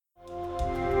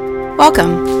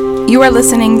Welcome. You are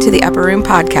listening to the Upper Room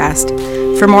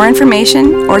Podcast. For more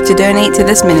information or to donate to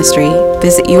this ministry,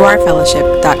 visit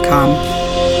urfellowship.com.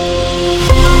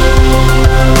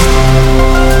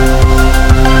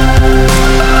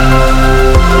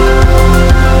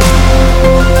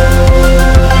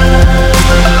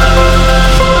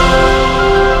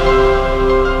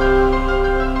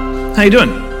 How you doing?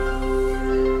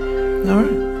 All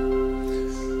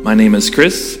right. My name is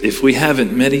Chris. If we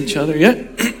haven't met each other yet,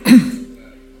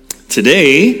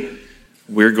 today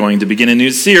we're going to begin a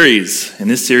new series, and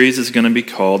this series is going to be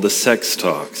called The Sex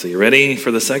Talk. So you ready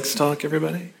for the Sex Talk,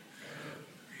 everybody?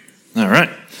 All right.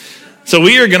 So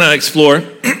we are going to explore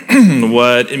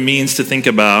what it means to think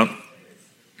about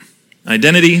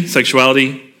identity,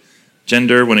 sexuality,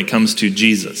 gender when it comes to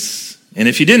Jesus. And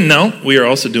if you didn't know, we are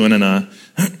also doing an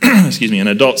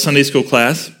adult Sunday school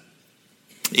class,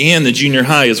 and the junior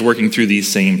high is working through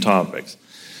these same topics.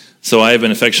 So I have been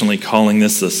affectionately calling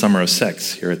this the Summer of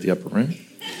Sex here at the Upper Room.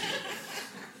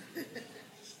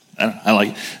 I like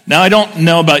it. Now, I don't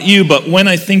know about you, but when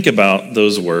I think about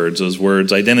those words,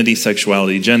 identity,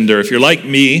 sexuality, gender, if you're like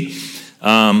me,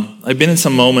 I've been in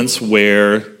some moments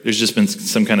where there's just been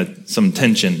some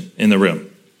tension in the room.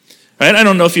 Right? I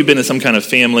don't know if you've been to some kind of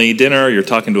family dinner, you're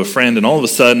talking to a friend, and all of a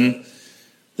sudden,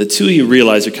 the two of you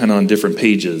realize you're kind of on different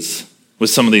pages with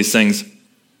some of these things,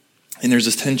 and there's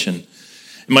this tension.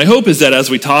 And my hope is that as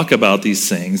we talk about these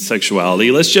things, sexuality,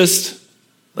 let's just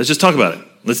talk about it.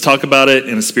 Let's talk about it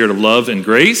in a spirit of love and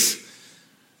grace.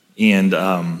 And,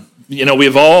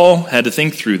 we've all had to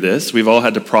think through this. We've all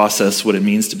had to process what it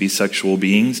means to be sexual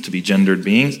beings, to be gendered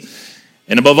beings.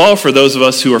 And above all, for those of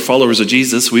us who are followers of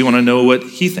Jesus, we want to know what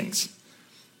he thinks.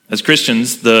 As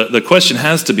Christians, the question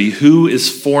has to be, who is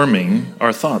forming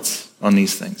our thoughts on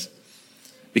these things?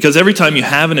 Because every time you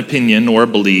have an opinion or a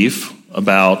belief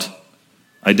about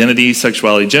identity,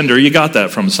 sexuality, gender, you got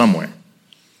that from somewhere.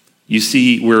 You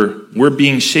see, we're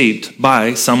being shaped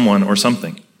by someone or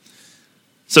something.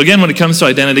 So again, when it comes to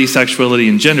identity, sexuality,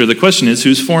 and gender, the question is,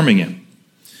 who's forming it?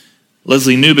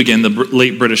 Leslie Newbigin, the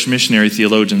late British missionary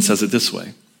theologian, says it this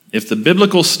way: if the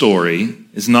biblical story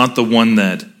is not the one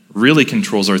that really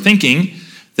controls our thinking,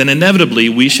 then inevitably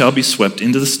we shall be swept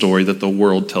into the story that the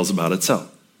world tells about itself.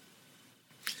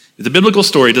 If the biblical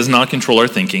story does not control our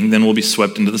thinking, then we'll be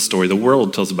swept into the story the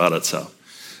world tells about itself.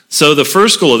 So the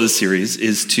first goal of this series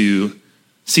is to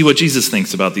see what Jesus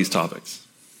thinks about these topics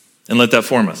and let that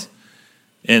form us.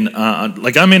 And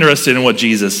I'm interested in what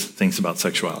Jesus thinks about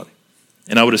sexuality.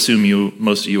 And I would assume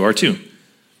most of you are too.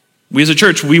 We as a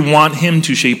church, we want him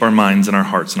to shape our minds and our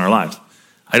hearts and our lives.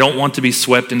 I don't want to be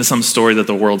swept into some story that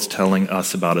the world's telling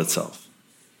us about itself.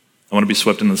 I want to be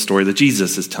swept into the story that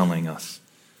Jesus is telling us.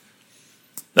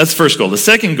 That's the first goal. The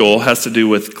second goal has to do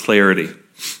with clarity.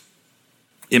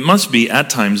 It must be at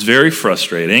times very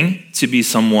frustrating to be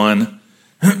someone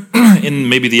in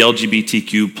maybe the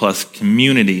LGBTQ plus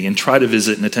community and try to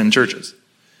visit and attend churches.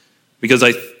 Because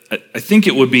I think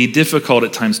it would be difficult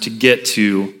at times to get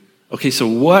to, okay, so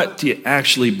what do you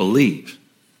actually believe?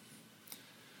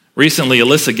 Recently,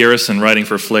 Alyssa Garrison, writing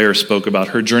for Flair, spoke about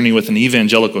her journey with an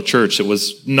evangelical church that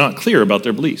was not clear about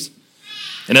their beliefs.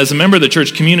 And as a member of the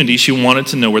church community, she wanted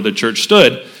to know where the church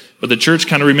stood, but the church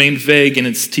kind of remained vague in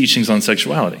its teachings on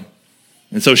sexuality.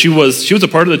 And so she was a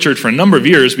part of the church for a number of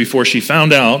years before she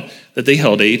found out that they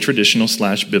held a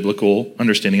traditional/biblical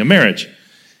understanding of marriage.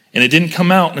 And it didn't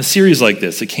come out in a series like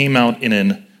this. It came out in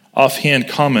an offhand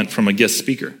comment from a guest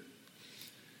speaker.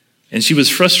 And she was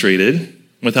frustrated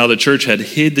with how the church had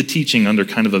hid the teaching under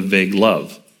kind of a vague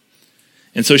love.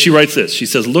 And so she writes this. She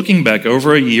says, looking back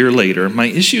over a year later, my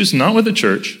issue is not with the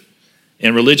church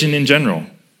and religion in general,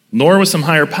 nor with some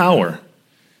higher power.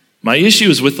 My issue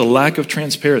is with the lack of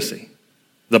transparency,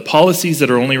 the policies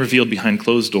that are only revealed behind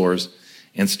closed doors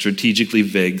and strategically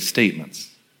vague statements.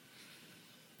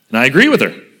 And I agree with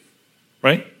her,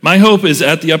 right? My hope is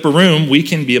at the Upper Room, we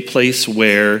can be a place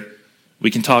where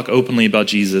we can talk openly about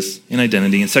Jesus and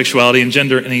identity and sexuality and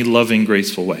gender in a loving,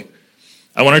 graceful way.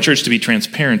 I want our church to be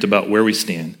transparent about where we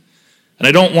stand. And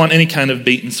I don't want any kind of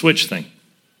bait and switch thing.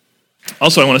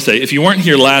 Also, I want to say, if you weren't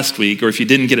here last week or if you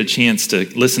didn't get a chance to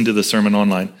listen to the sermon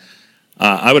online,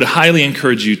 I would highly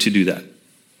encourage you to do that.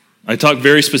 I talked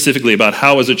very specifically about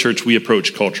how as a church we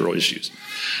approach cultural issues.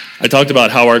 I talked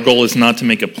about how our goal is not to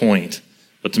make a point,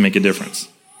 but to make a difference.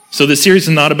 So this series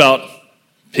is not about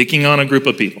picking on a group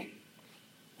of people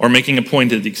or making a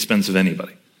point at the expense of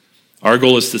anybody. Our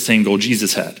goal is the same goal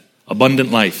Jesus had: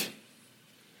 abundant life,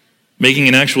 making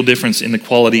an actual difference in the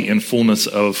quality and fullness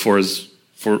of for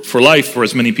life for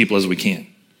as many people as we can.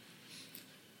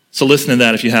 So listen to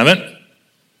that if you haven't.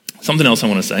 Something else I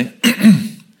want to say.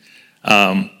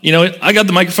 I got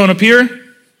the microphone up here,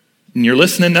 and you're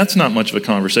listening. That's not much of a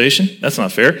conversation. That's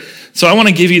not fair. So I want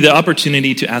to give you the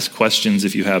opportunity to ask questions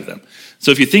if you have them.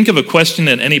 So if you think of a question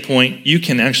at any point, you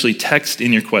can actually text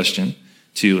in your question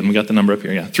to, and we got the number up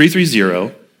here,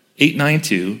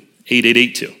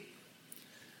 330-892-8882.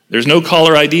 There's no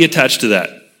caller ID attached to that,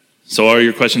 so all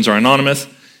your questions are anonymous.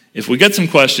 If we get some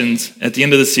questions, at the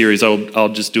end of the series, I'll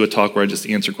just do a talk where I just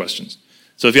answer questions.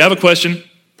 So if you have a question,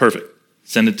 perfect.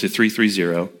 Send it to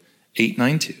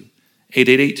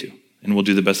 330-892-8882, and we'll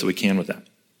do the best that we can with that.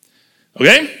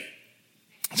 Okay?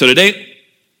 So today,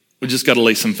 we just got to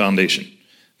lay some foundation.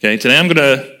 Okay? Today I'm going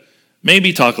to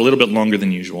maybe talk a little bit longer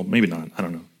than usual. Maybe not. I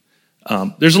don't know.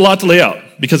 There's a lot to lay out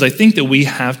because I think that we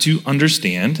have to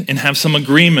understand and have some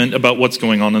agreement about what's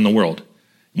going on in the world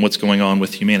and what's going on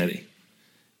with humanity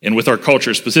and with our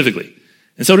culture specifically.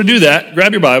 And so to do that,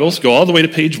 grab your Bibles, go all the way to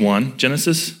page 1,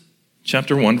 Genesis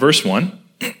chapter 1, verse 1.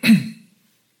 It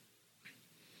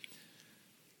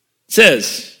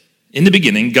says, in the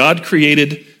beginning, God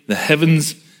created the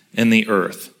heavens and the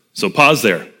earth. So pause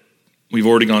there. We've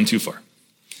already gone too far.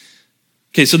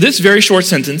 Okay, so this very short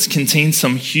sentence contains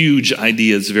some huge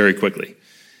ideas very quickly.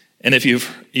 And if you've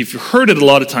heard it a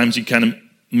lot of times, you kind of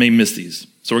may miss these.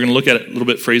 So we're going to look at it a little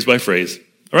bit phrase by phrase.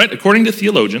 All right, according to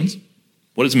theologians,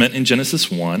 what is meant in Genesis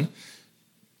 1,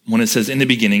 when it says in the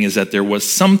beginning, is that there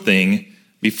was something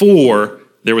before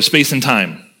there was space and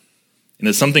time. And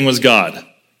that something was God.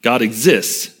 God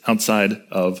exists outside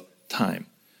of time.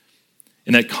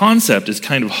 And that concept is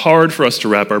kind of hard for us to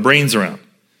wrap our brains around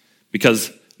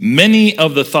because many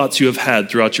of the thoughts you have had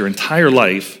throughout your entire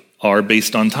life are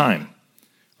based on time.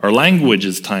 Our language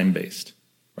is time-based,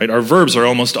 right? Our verbs are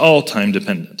almost all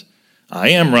time-dependent. I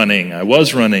am running, I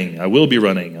was running, I will be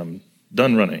running, I'm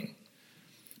done running.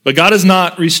 But God is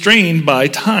not restrained by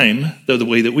time the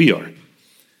way that we are.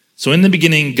 So in the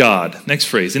beginning, God. Next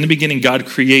phrase, in the beginning, God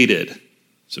created.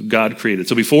 So God created.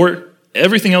 So before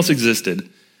everything else existed,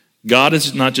 God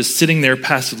is not just sitting there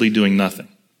passively doing nothing,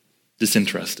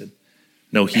 disinterested.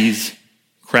 No, he's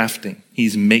crafting.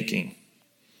 He's making.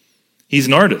 He's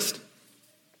an artist.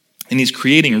 And he's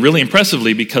creating really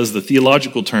impressively because the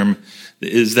theological term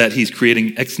is that he's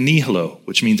creating ex nihilo,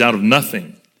 which means out of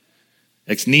nothing.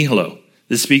 Ex nihilo.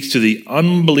 This speaks to the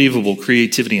unbelievable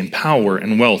creativity and power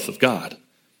and wealth of God.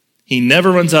 He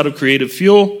never runs out of creative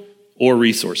fuel or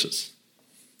resources.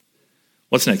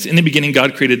 What's next? In the beginning,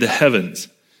 God created the heavens.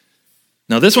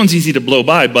 Now, this one's easy to blow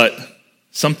by, but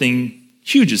something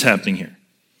huge is happening here.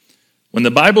 When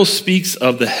the Bible speaks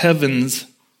of the heavens,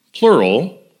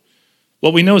 plural,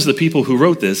 what we know is the people who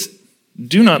wrote this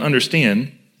do not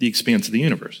understand the expanse of the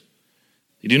universe.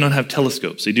 They do not have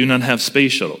telescopes. They do not have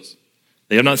space shuttles.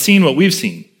 They have not seen what we've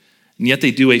seen. And yet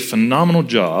they do a phenomenal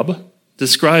job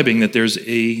describing that there's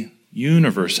a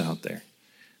universe out there.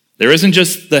 There isn't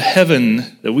just the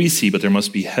heaven that we see, but there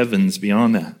must be heavens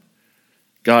beyond that.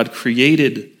 God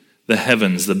created the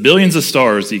heavens, the billions of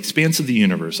stars, the expanse of the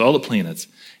universe, all the planets.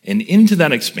 And into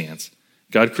that expanse,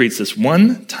 God creates this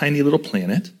one tiny little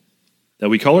planet that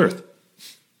we call Earth.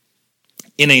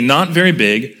 In a not very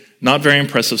big, not very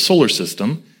impressive solar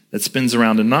system that spins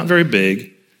around a not very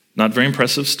big, not very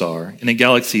impressive star in a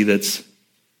galaxy that's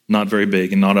not very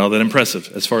big and not all that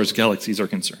impressive as far as galaxies are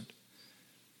concerned.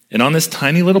 And on this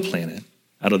tiny little planet,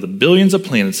 out of the billions of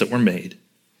planets that were made,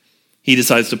 he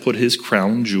decides to put his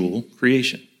crown jewel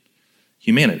creation,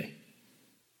 humanity.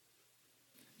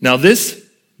 Now this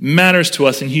matters to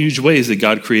us in huge ways that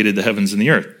God created the heavens and the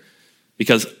earth,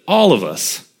 because all of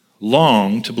us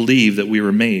long to believe that we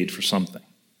were made for something.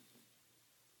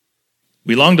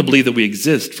 We long to believe that we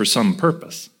exist for some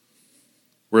purpose.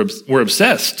 We're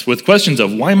obsessed with questions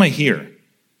of, why am I here?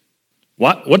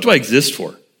 What do I exist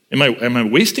for? Am I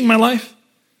wasting my life?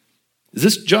 Is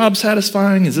this job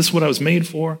satisfying? Is this what I was made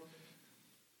for?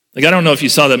 Like, I don't know if you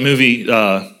saw that movie,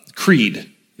 Creed,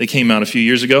 that came out a few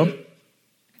years ago.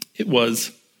 It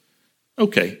was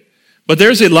okay. But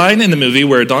there's a line in the movie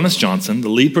where Adonis Johnson, the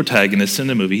lead protagonist in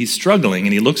the movie, he's struggling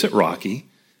and he looks at Rocky,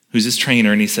 who's his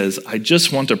trainer, and he says, I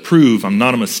just want to prove I'm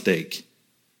not a mistake.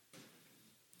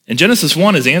 And Genesis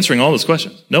 1 is answering all those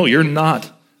questions. No, you're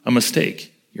not a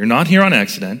mistake. You're not here on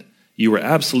accident. You were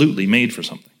absolutely made for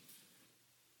something.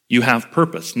 You have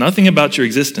purpose. Nothing about your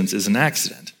existence is an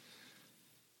accident.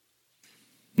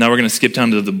 Now we're going to skip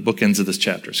down to the bookends of this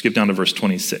chapter. Skip down to verse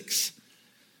 26.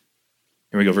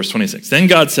 Here we go, verse 26. Then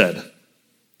God said,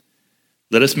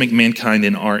 let us make mankind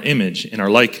in our image, in our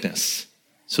likeness,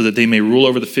 so that they may rule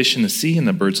over the fish in the sea and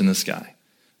the birds in the sky,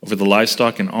 over the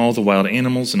livestock and all the wild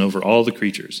animals, and over all the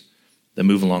creatures that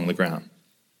move along the ground.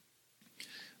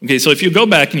 Okay, so if you go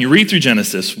back and you read through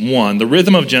Genesis 1, the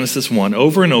rhythm of Genesis 1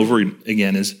 over and over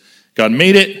again is God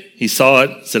made it, he saw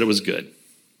it, said it was good.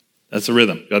 That's the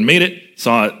rhythm. God made it,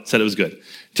 saw it, said it was good.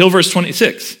 Till verse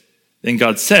 26. Then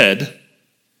God said,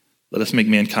 let us make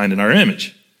mankind in our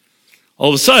image. All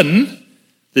of a sudden,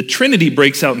 the Trinity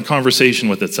breaks out in conversation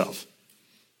with itself.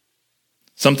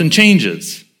 Something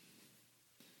changes.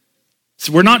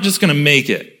 So we're not just going to make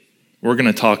it. We're going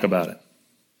to talk about it.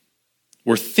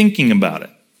 We're thinking about it.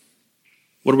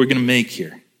 What are we going to make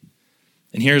here?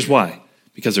 And here's why.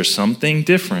 Because there's something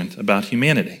different about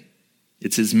humanity.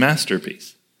 It's his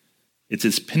masterpiece. It's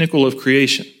his pinnacle of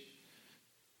creation.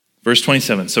 Verse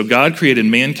 27, so God created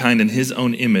mankind in his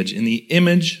own image. In the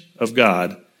image of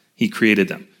God, he created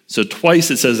them. So twice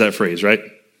it says that phrase, right?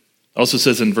 Also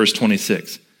says in verse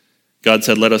 26, God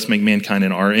said, let us make mankind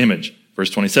in our image. Verse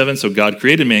 27, so God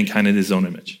created mankind in his own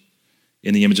image.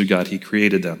 In the image of God, he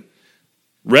created them.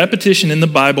 Repetition in the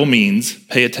Bible means,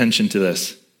 pay attention to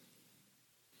this.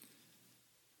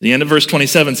 The end of verse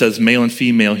 27 says, male and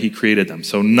female, he created them.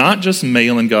 So not just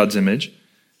male in God's image,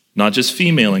 not just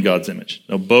female in God's image.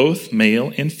 No, both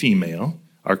male and female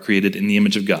are created in the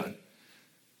image of God.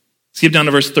 Skip down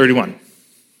to verse 31.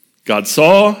 God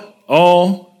saw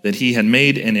all that he had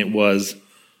made, and it was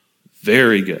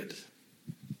very good.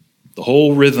 The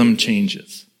whole rhythm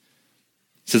changes.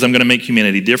 It says, I'm going to make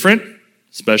humanity different,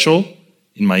 special,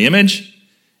 in my image.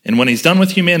 And when he's done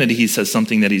with humanity, he says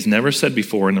something that he's never said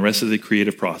before in the rest of the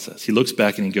creative process. He looks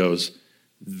back and he goes,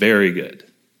 very good.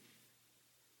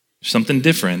 There's something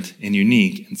different and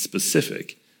unique and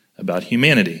specific about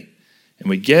humanity. And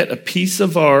we get a piece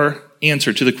of our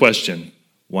answer to the question,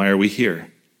 why are we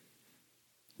here?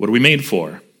 What are we made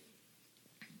for?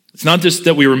 It's not just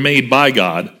that we were made by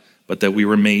God, but that we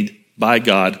were made by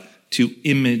God to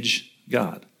image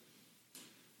God.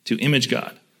 To image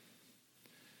God.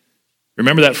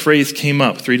 Remember that phrase came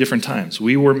up 3 different times.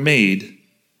 We were made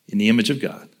in the image of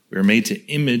God. We were made to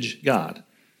image God.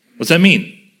 What's that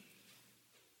mean?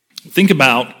 Think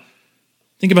about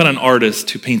an artist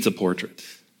who paints a portrait.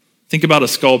 Think about a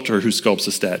sculptor who sculpts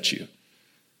a statue.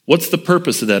 What's the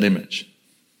purpose of that image?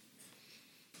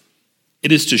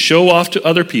 It is to show off to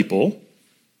other people,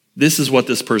 this is what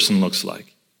this person looks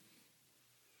like.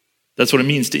 That's what it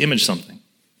means to image something.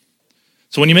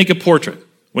 So when you make a portrait,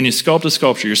 when you sculpt a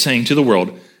sculpture, you're saying to the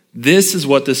world, this is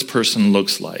what this person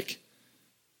looks like.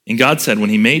 And God said when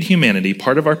he made humanity,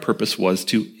 part of our purpose was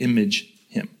to image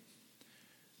him.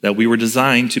 That we were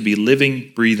designed to be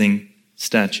living, breathing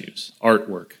statues,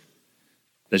 artwork,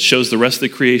 that shows the rest of the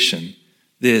creation,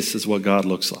 this is what God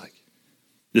looks like.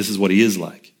 This is what he is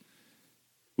like.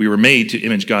 We were made to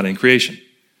image God in creation.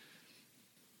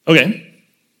 Okay.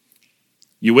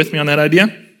 You with me on that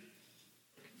idea?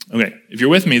 Okay, if you're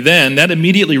with me, then that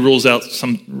immediately rules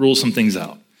some things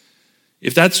out.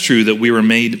 If that's true, that we were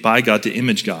made by God to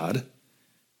image God,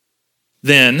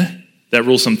 then that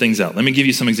rules some things out. Let me give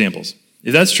you some examples.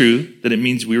 If that's true, that it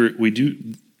means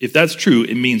if that's true,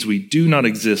 it means we do not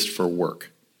exist for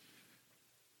work.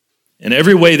 And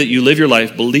every way that you live your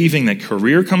life believing that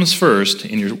career comes first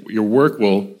and your work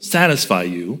will satisfy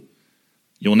you,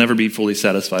 you'll never be fully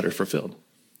satisfied or fulfilled.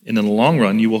 And in the long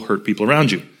run, you will hurt people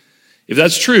around you. If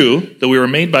that's true, that we were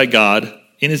made by God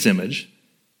in his image,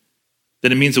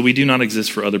 then it means that we do not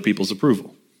exist for other people's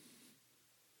approval.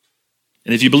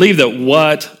 And if you believe that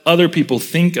what other people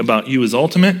think about you is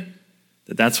ultimate,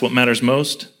 that that's what matters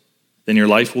most, then your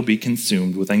life will be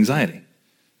consumed with anxiety.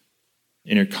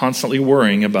 And you're constantly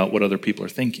worrying about what other people are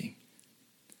thinking.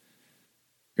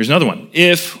 Here's another one.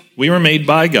 If we were made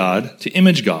by God to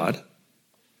image God,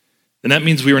 then that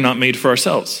means we were not made for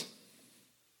ourselves.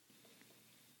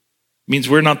 It means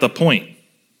we're not the point.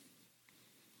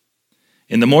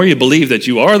 And the more you believe that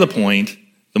you are the point,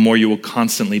 the more you will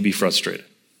constantly be frustrated.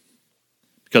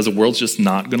 Because the world's just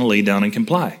not going to lay down and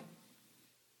comply.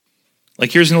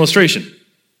 Like here's an illustration.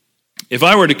 If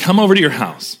I were to come over to your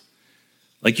house,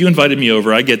 like you invited me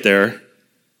over, I get there.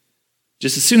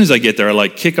 Just as soon as I get there, I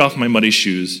kick off my muddy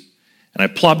shoes and I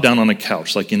plop down on a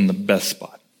couch, in the best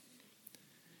spot.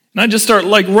 And I just start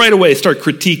right away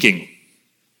critiquing.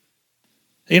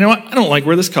 Hey, you know what? I don't like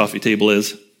where this coffee table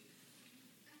is.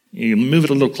 You move it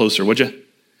a little closer, would you?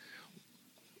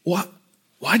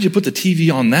 Why'd you put the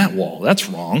TV on that wall? That's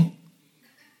wrong.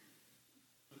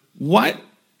 Why'd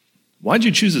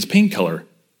you choose this paint color?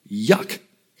 Yuck.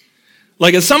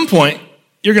 At some point,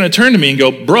 you're going to turn to me and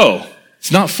go, bro,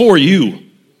 it's not for you.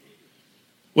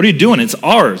 What are you doing? It's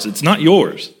ours. It's not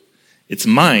yours. It's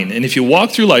mine. And if you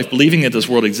walk through life believing that this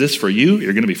world exists for you,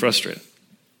 you're going to be frustrated.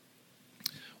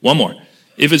 One more.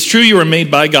 If it's true you were made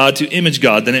by God to image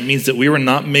God, then it means that we were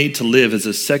not made to live as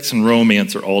if sex and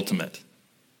romance are ultimate.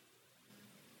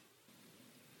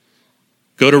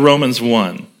 Go to Romans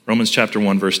chapter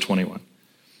 1, verse 21.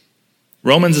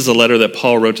 Romans is a letter that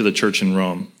Paul wrote to the church in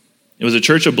Rome. It was a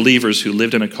church of believers who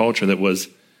lived in a culture that was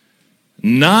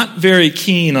not very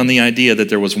keen on the idea that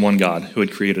there was one God who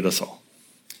had created us all.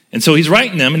 And so he's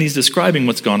writing them and he's describing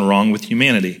what's gone wrong with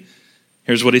humanity.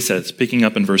 Here's what he says, picking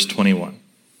up in verse 21.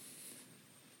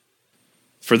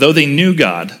 For though they knew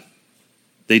God,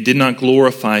 they did not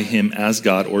glorify him as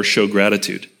God or show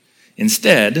gratitude.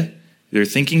 Instead, their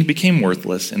thinking became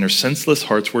worthless and their senseless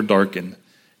hearts were darkened.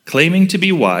 Claiming to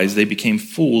be wise, they became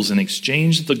fools and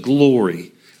exchanged the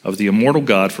glory of the immortal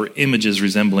God for images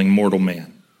resembling mortal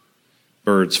man,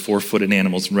 birds, four-footed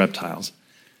animals, and reptiles.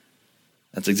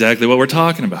 That's exactly what we're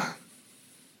talking about.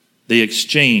 They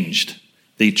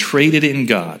traded in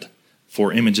God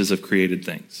for images of created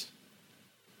things.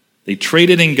 They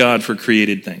traded in God for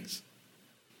created things.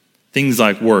 Things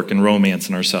like work and romance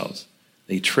and ourselves.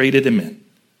 They traded him in.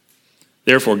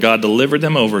 Therefore, God delivered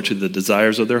them over to the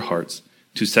desires of their hearts,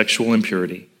 to sexual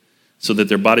impurity, so that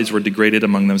their bodies were degraded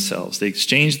among themselves. They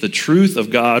exchanged the truth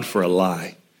of God for a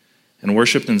lie and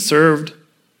worshiped and served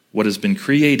what has been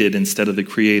created instead of the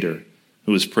Creator,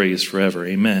 who is praised forever.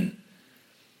 Amen.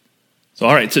 So,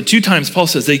 all right, so 2 times Paul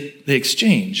says they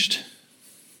exchanged.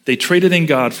 They traded in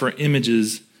God for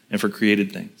images and for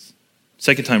created things.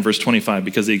 2nd time, verse 25,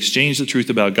 because they exchanged the truth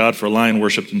about God for a lie and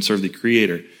worshiped and served the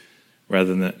Creator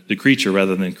rather than the creature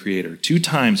rather than the Creator. 2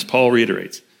 times Paul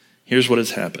reiterates, here's what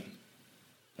has happened.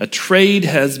 A trade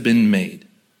has been made.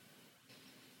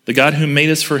 The God who made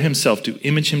us for himself to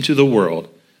image him to the world,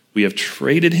 we have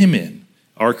traded him in,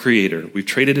 our Creator. We've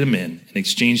traded him in and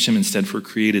exchanged him instead for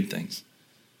created things,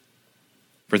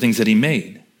 for things that he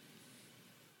made.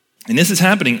 And this is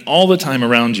happening all the time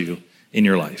around you in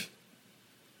your life.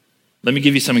 Let me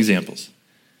give you some examples.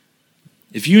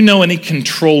 If you know any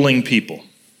controlling people,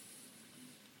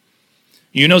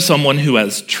 you know someone who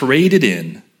has traded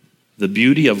in the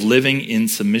beauty of living in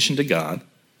submission to God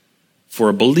for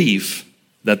a belief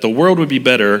that the world would be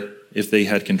better if they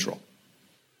had control.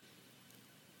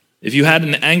 If you had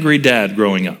an angry dad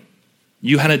growing up,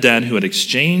 you had a dad who had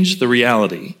exchanged the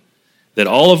reality that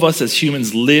all of us as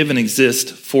humans live and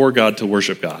exist for God to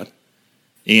worship God,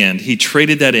 and he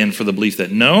traded that in for the belief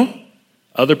that no,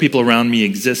 other people around me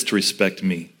exist to respect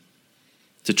me,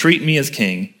 to treat me as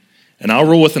king, and I'll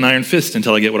rule with an iron fist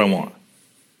until I get what I want.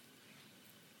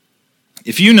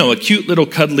 If you know a cute little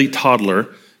cuddly toddler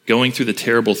going through the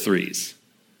terrible threes,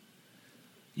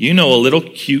 you know a little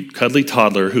cute cuddly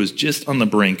toddler who's just on the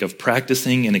brink of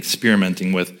practicing and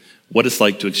experimenting with what it's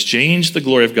like to exchange the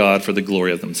glory of God for the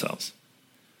glory of themselves.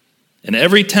 And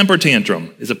every temper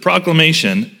tantrum is a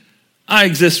proclamation, I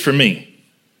exist for me.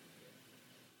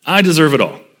 I deserve it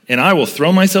all, and I will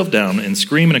throw myself down and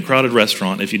scream in a crowded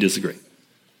restaurant if you disagree.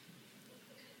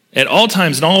 At all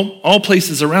times and all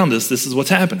places around us, this is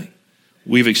what's happening.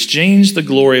 We've exchanged the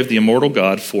glory of the immortal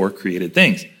God for created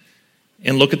things.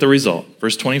 And look at the result.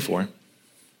 Verse 24.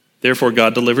 Therefore,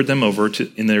 God delivered them over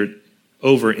in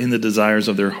the desires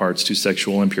of their hearts to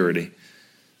sexual impurity.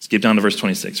 Skip down to verse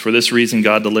 26. For this reason,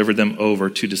 God delivered them over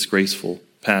to disgraceful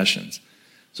passions.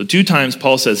 So 2 times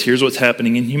Paul says, here's what's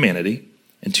happening in humanity.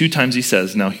 And 2 times he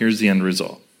says, now here's the end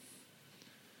result.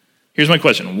 Here's my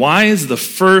question. Why is the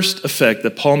first effect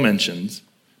that Paul mentions,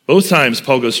 both times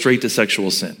Paul goes straight to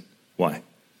sexual sin? Why?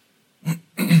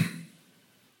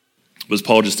 Was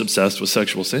Paul just obsessed with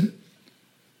sexual sin?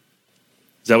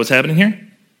 Is that what's happening here?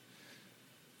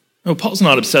 No, Paul's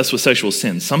not obsessed with sexual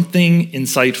sin. Something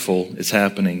insightful is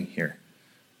happening here.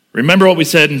 Remember what we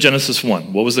said in Genesis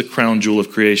 1. What was the crown jewel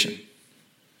of creation?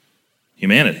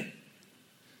 Humanity.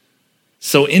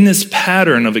 So in this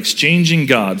pattern of exchanging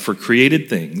God for created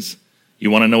things,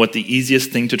 you want to know what the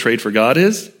easiest thing to trade for God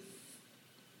is?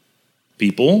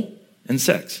 People and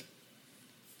sex.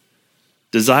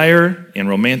 Desire and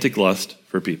romantic lust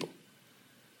for people.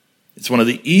 It's one of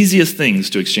the easiest things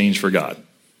to exchange for God.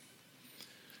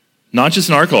 Not just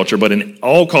in our culture, but in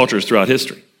all cultures throughout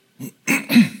history.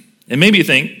 And maybe you're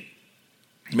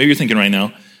thinking right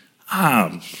now,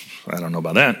 I don't know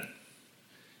about that.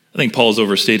 I think Paul's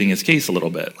overstating his case a little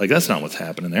bit. Like, that's not what's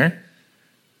happening there.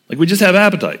 Like, we just have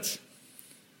appetites.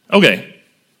 Okay.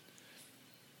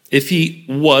 If he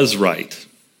was right,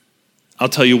 I'll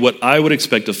tell you what I would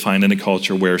expect to find in a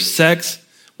culture where sex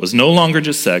was no longer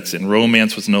just sex and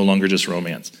romance was no longer just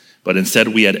romance, but instead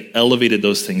we had elevated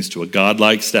those things to a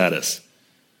godlike status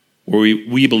where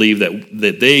we believe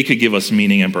that they could give us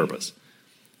meaning and purpose.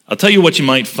 I'll tell you what you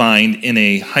might find in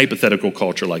a hypothetical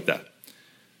culture like that.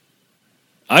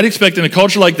 I'd expect in a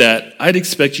culture like that, I'd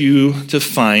expect you to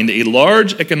find a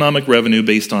large economic revenue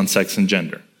based on sex and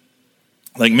gender.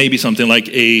 Like maybe something like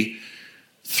a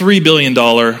 $3 billion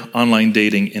online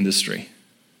dating industry.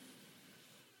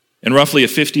 And roughly a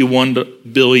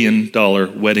 $51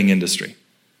 billion wedding industry.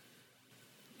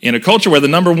 In a culture where the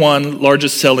number one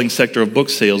largest selling sector of book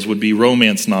sales would be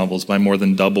romance novels by more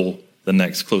than double the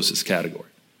next closest category.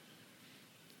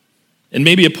 And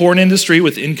maybe a porn industry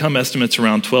with income estimates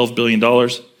around $12 billion,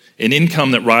 an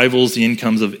income that rivals the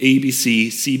incomes of ABC,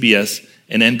 CBS,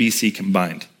 and NBC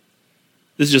combined.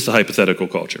 This is just a hypothetical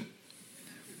culture.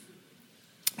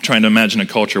 I'm trying to imagine a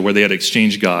culture where they had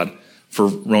exchanged God for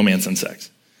romance and sex.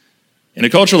 In a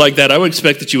culture like that, I would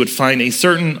expect that you would find a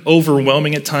certain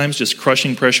overwhelming at times, just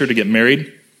crushing pressure to get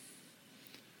married.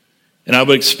 And I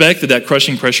would expect that that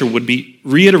crushing pressure would be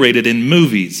reiterated in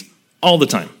movies all the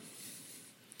time.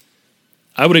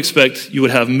 I would expect you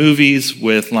would have movies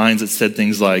with lines that said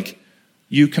things like,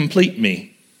 "You complete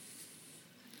me."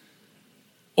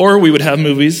 Or we would have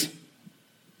movies,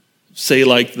 say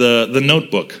like the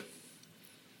Notebook.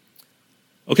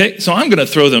 Okay, so I'm going to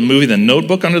throw the movie The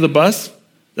Notebook under the bus.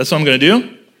 That's what I'm going to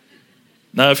do.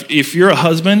 Now, if you're a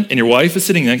husband and your wife is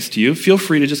sitting next to you, feel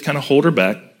free to just kind of hold her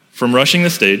back from rushing the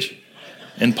stage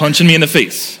and punching me in the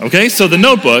face. Okay, so The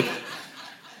Notebook,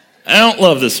 I don't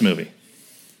love this movie.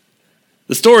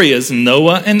 The story is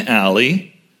Noah and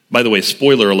Allie, by the way,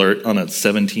 spoiler alert on a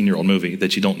 17-year-old movie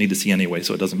that you don't need to see anyway,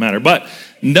 so it doesn't matter. But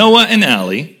Noah and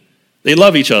Allie, they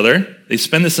love each other. They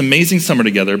spend this amazing summer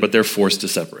together, but they're forced to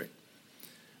separate.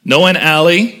 Noah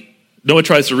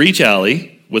tries to reach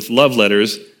Allie with love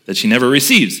letters that she never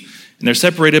receives. And they're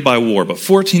separated by war. But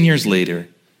 14 years later,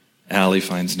 Allie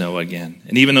finds Noah again.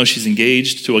 And even though she's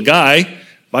engaged to a guy,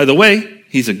 by the way,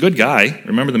 he's a good guy.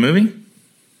 Remember the movie?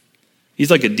 He's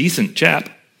like a decent chap.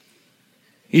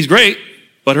 He's great,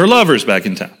 but her lover's back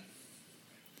in town.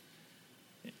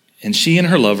 And she and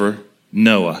her lover,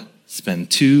 Noah,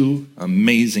 spend 2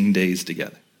 amazing days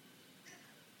together.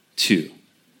 2.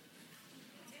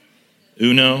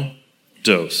 Uno,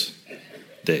 dos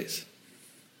days.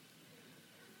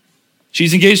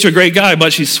 She's engaged to a great guy,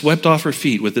 but she's swept off her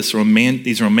feet with these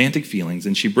romantic feelings,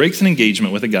 and she breaks an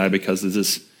engagement with a guy because of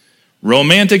this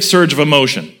romantic surge of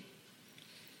emotion.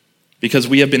 Because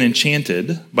we have been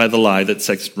enchanted by the lie that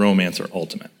sex and romance are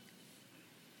ultimate.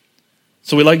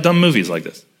 So we like dumb movies like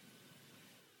this.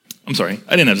 I'm sorry,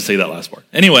 I didn't have to say that last part.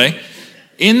 Anyway,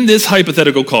 in this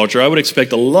hypothetical culture, I would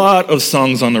expect a lot of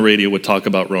songs on the radio would talk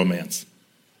about romance.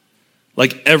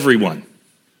 Like everyone,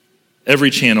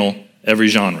 every channel, every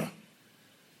genre.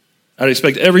 I'd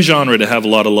expect every genre to have a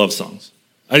lot of love songs.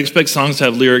 I'd expect songs to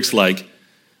have lyrics like,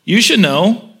 "You should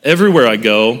know, everywhere I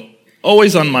go,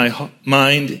 always on my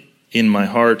mind, in my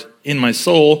heart, in my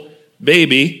soul,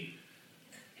 baby.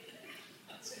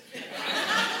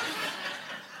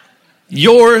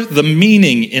 You're the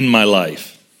meaning in my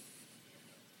life."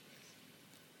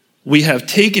 We have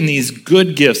taken these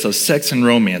good gifts of sex and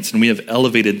romance and we have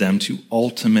elevated them to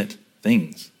ultimate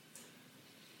things.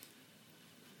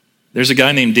 There's a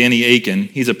guy named Danny Akin.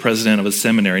 He's a president of a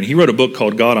seminary, and he wrote a book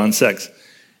called God on Sex.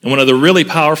 And one of the really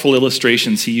powerful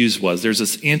illustrations he used was there's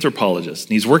this anthropologist,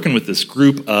 and he's working with this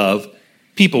group of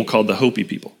people called the Hopi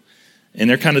people. And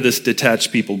they're kind of this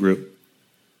detached people group,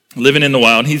 living in the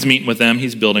wild. He's meeting with them,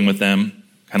 he's building with them,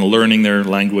 kind of learning their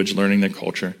language, learning their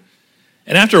culture.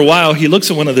 And after a while, he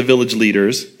looks at one of the village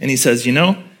leaders, and he says, "You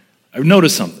know, I've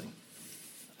noticed something.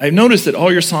 I've noticed that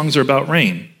all your songs are about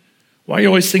rain. Why are you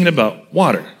always singing about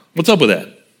water? What's up with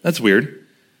that? That's weird."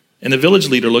 And the village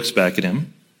leader looks back at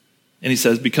him, and he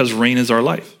says, "Because rain is our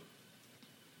life.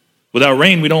 Without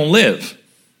rain, we don't live.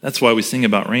 That's why we sing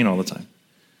about rain all the time."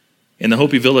 And the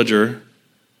Hopi village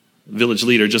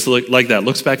leader, just like that,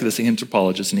 looks back at this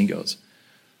anthropologist, and he goes,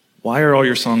 "Why are all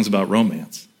your songs about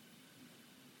romance?"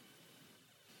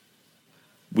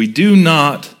 We do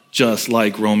not just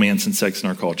like romance and sex in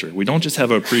our culture. We don't just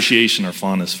have an appreciation or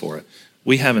fondness for it.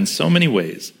 We have in so many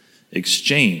ways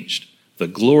exchanged the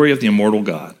glory of the immortal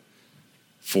God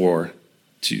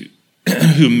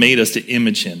who made us to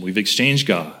image him. We've exchanged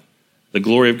God, the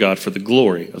glory of God, for the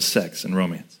glory of sex and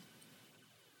romance.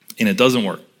 And it doesn't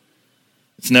work.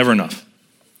 It's never enough.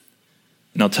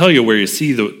 And I'll tell you where you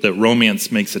see that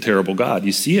romance makes a terrible God.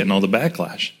 You see it in all the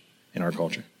backlash in our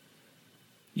culture.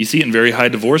 You see it in very high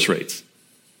divorce rates,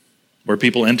 where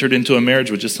people entered into a marriage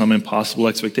with just some impossible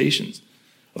expectations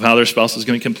of how their spouse was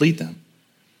going to complete them.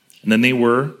 And then they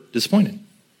were disappointed.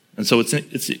 And so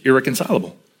it's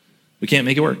irreconcilable. We can't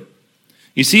make it work.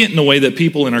 You see it in the way that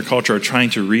people in our culture are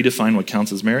trying to redefine what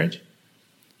counts as marriage.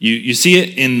 You see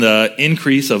it in the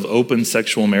increase of open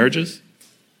sexual marriages.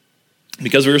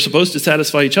 because we were supposed to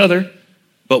satisfy each other,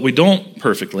 but we don't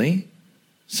perfectly.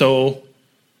 So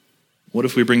what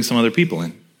if we bring some other people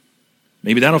in?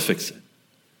 Maybe that'll fix it.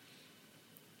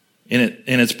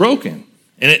 And it's broken.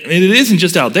 And it isn't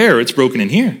just out there, it's broken in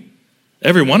here.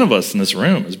 Every one of us in this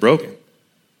room is broken.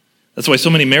 That's why so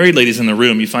many married ladies in the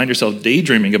room, you find yourself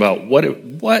daydreaming about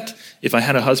what if I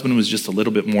had a husband who was just a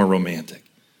little bit more romantic?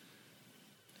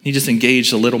 He just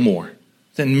engaged a little more.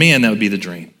 Then man, that would be the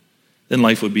dream. Then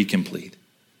life would be complete.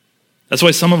 That's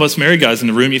why some of us married guys in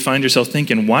the room, you find yourself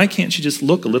thinking, why can't she just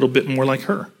look a little bit more like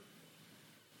her?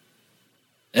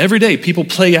 Every day, people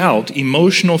play out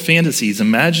emotional fantasies,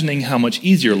 imagining how much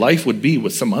easier life would be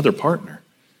with some other partner.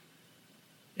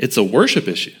 It's a worship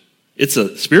issue. It's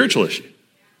a spiritual issue.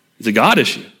 It's a God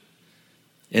issue.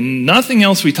 And nothing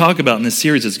else we talk about in this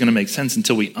series is going to make sense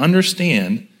until we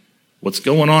understand what's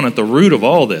going on at the root of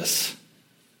all this.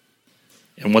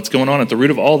 And what's going on at the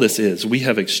root of all this is we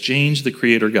have exchanged the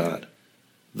Creator God,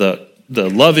 the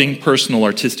loving, personal,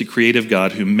 artistic, creative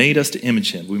God who made us to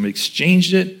image Him. We've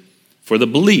exchanged it for the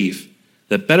belief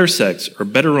that better sex or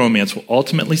better romance will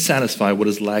ultimately satisfy what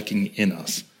is lacking in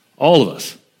us. All of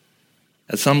us,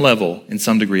 at some level, in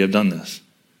some degree, have done this.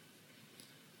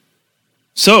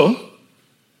 So,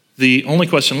 the only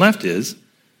question left is,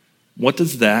 what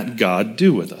does that God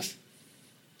do with us?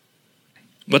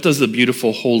 What does the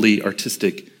beautiful, holy,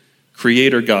 artistic,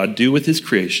 creator God do with His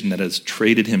creation that has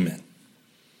traded Him in,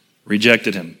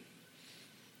 rejected Him,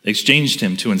 exchanged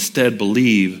Him to instead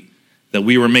believe that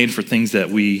we were made for things that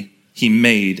He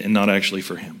made and not actually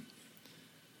for Him?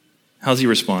 How does He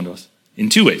respond to us? In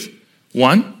two ways.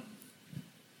 One,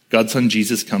 God's Son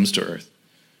Jesus comes to earth.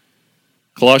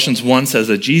 Colossians 1 says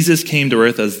that Jesus came to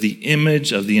earth as the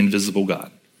image of the invisible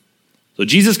God. So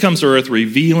Jesus comes to earth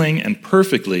revealing and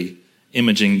perfectly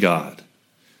imaging God,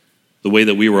 the way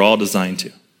that we were all designed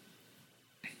to.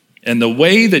 And the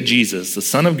way that Jesus, the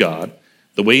Son of God,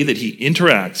 the way that He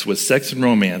interacts with sex and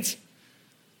romance,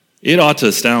 it ought to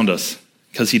astound us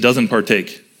because He doesn't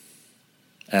partake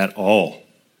at all.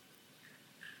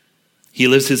 He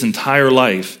lives His entire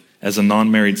life as a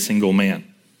non-married single man.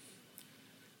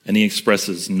 And He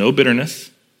expresses no bitterness,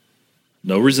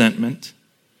 no resentment,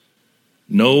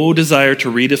 no desire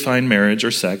to redefine marriage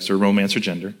or sex or romance or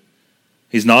gender.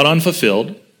 He's not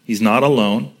unfulfilled. He's not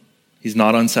alone. He's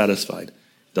not unsatisfied.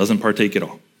 Doesn't partake at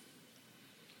all.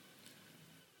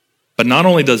 But not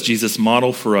only does Jesus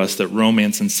model for us that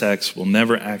romance and sex will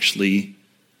never actually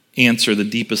answer the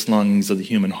deepest longings of the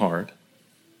human heart,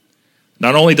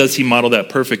 not only does He model that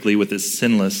perfectly with His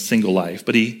sinless single life,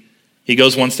 but he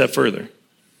goes one step further.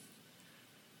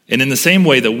 And in the same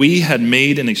way that we had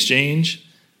made an exchange,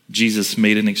 Jesus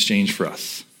made an exchange for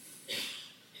us.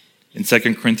 In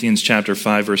 2 Corinthians chapter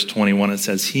 5, verse 21, it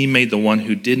says, He made the one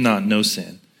who did not know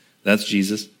sin, that's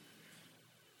Jesus,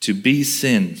 to be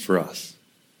sin for us,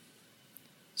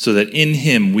 so that in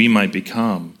Him we might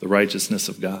become the righteousness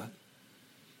of God.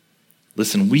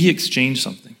 Listen, we exchanged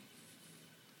something.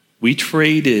 We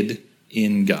traded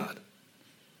in God.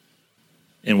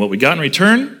 And what we got in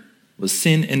return was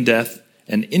sin and death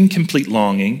and incomplete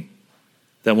longing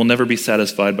that will never be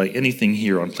satisfied by anything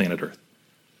here on planet Earth.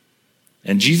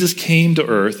 And Jesus came to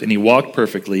earth and He walked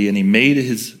perfectly and He made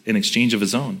an exchange of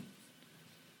His own,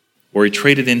 or He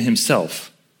traded in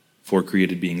Himself for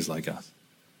created beings like us.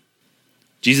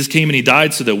 Jesus came and He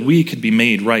died so that we could be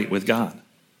made right with God,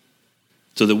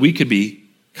 so that we could be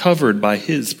covered by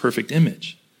His perfect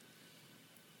image,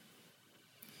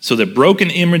 so that broken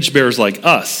image bearers like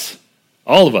us,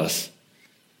 all of us,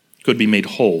 could be made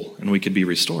whole and we could be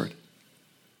restored.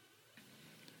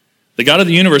 The God of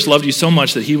the universe loved you so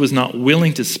much that He was not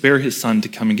willing to spare His Son to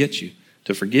come and get you,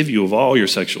 to forgive you of all your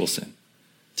sexual sin,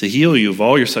 to heal you of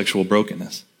all your sexual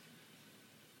brokenness,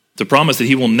 to promise that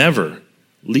He will never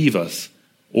leave us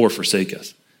or forsake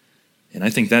us. And I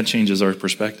think that changes our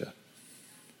perspective.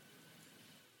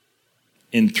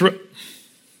 And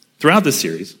throughout this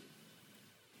series,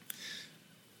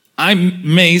 I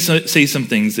may say some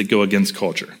things that go against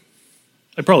culture.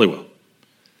 I probably will.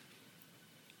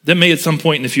 That may at some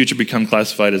point in the future become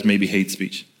classified as maybe hate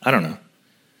speech. I don't know.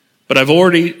 But I've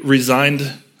already resigned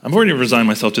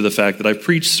myself to the fact that I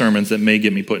preach sermons that may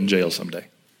get me put in jail someday.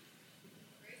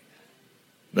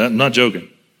 I'm not joking.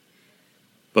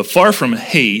 But far from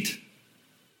hate,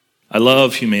 I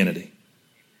love humanity.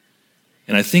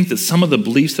 And I think that some of the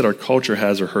beliefs that our culture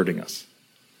has are hurting us.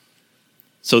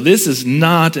 So this is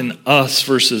not an us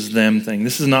versus them thing.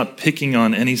 This is not picking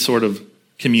on any sort of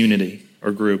community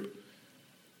or group.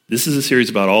 This is a series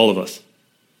about all of us.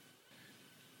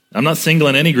 I'm not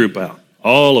singling any group out.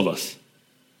 All of us.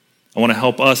 I want to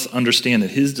help us understand that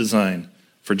His design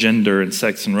for gender and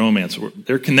sex and romance.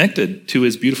 They're connected to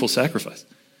his beautiful sacrifice.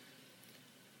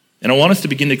 And I want us to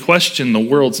begin to question the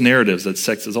world's narratives that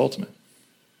sex is ultimate.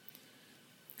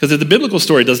 Because if the biblical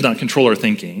story does not control our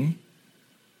thinking,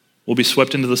 we'll be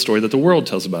swept into the story that the world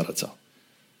tells about itself.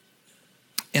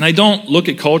 And I don't look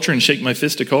at culture and shake my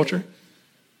fist at culture.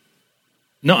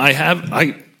 No,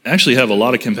 I actually have a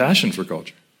lot of compassion for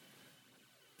culture.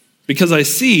 Because I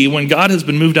see when God has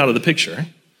been moved out of the picture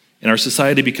and our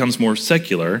society becomes more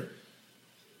secular,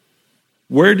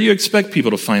 where do you expect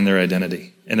people to find their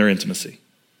identity and their intimacy?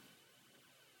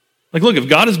 Like, look, if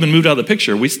God has been moved out of the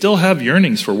picture, we still have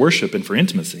yearnings for worship and for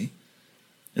intimacy.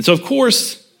 And so, of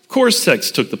course,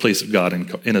 sex took the place of God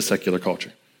in a secular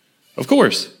culture. Of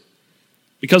course.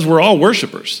 Because we're all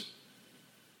worshipers.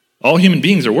 All human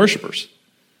beings are worshipers.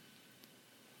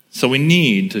 So we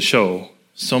need to show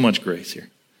so much grace here.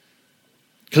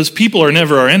 Because people are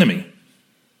never our enemy.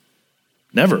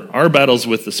 Never. Our battle's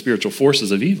with the spiritual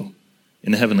forces of evil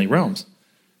in the heavenly realms.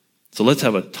 So let's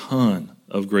have a ton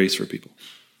of grace for people.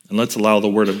 And let's allow the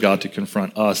Word of God to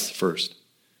confront us first.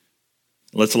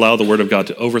 Let's allow the Word of God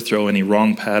to overthrow any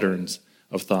wrong patterns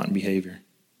of thought and behavior.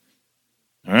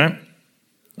 All right?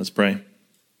 Let's pray.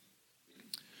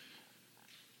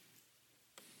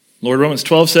 Lord, Romans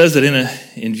 12 says that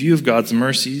in view of God's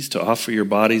mercies, to offer your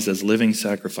bodies as living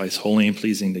sacrifice, holy and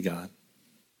pleasing to God.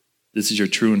 This is your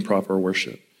true and proper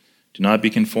worship. Do not be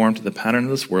conformed to the pattern of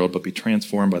this world, but be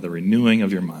transformed by the renewing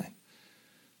of your mind.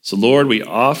 So, Lord, we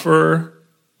offer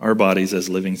our bodies as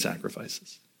living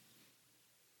sacrifices.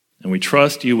 And we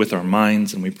trust you with our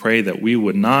minds, and we pray that we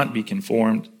would not be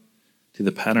conformed to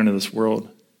the pattern of this world,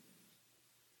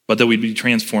 but that we'd be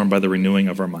transformed by the renewing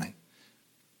of our mind.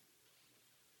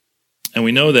 And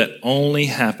we know that only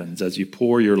happens as you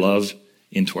pour your love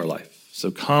into our life. So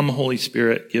come, Holy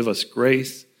Spirit, give us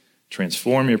grace,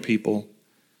 transform your people.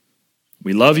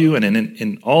 We love you, and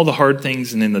in all the hard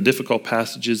things and in the difficult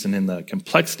passages and in the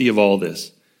complexity of all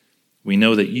this, we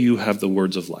know that you have the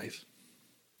words of life.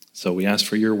 So we ask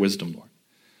for your wisdom, Lord.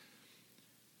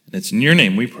 And it's in your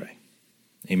name we pray.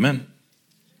 Amen.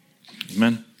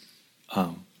 Amen.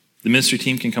 The ministry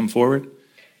team can come forward.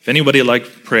 If anybody would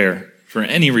like prayer for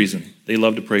any reason, they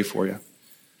love to pray for you.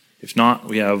 If not,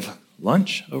 we have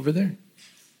lunch over there.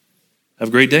 Have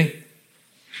a great day.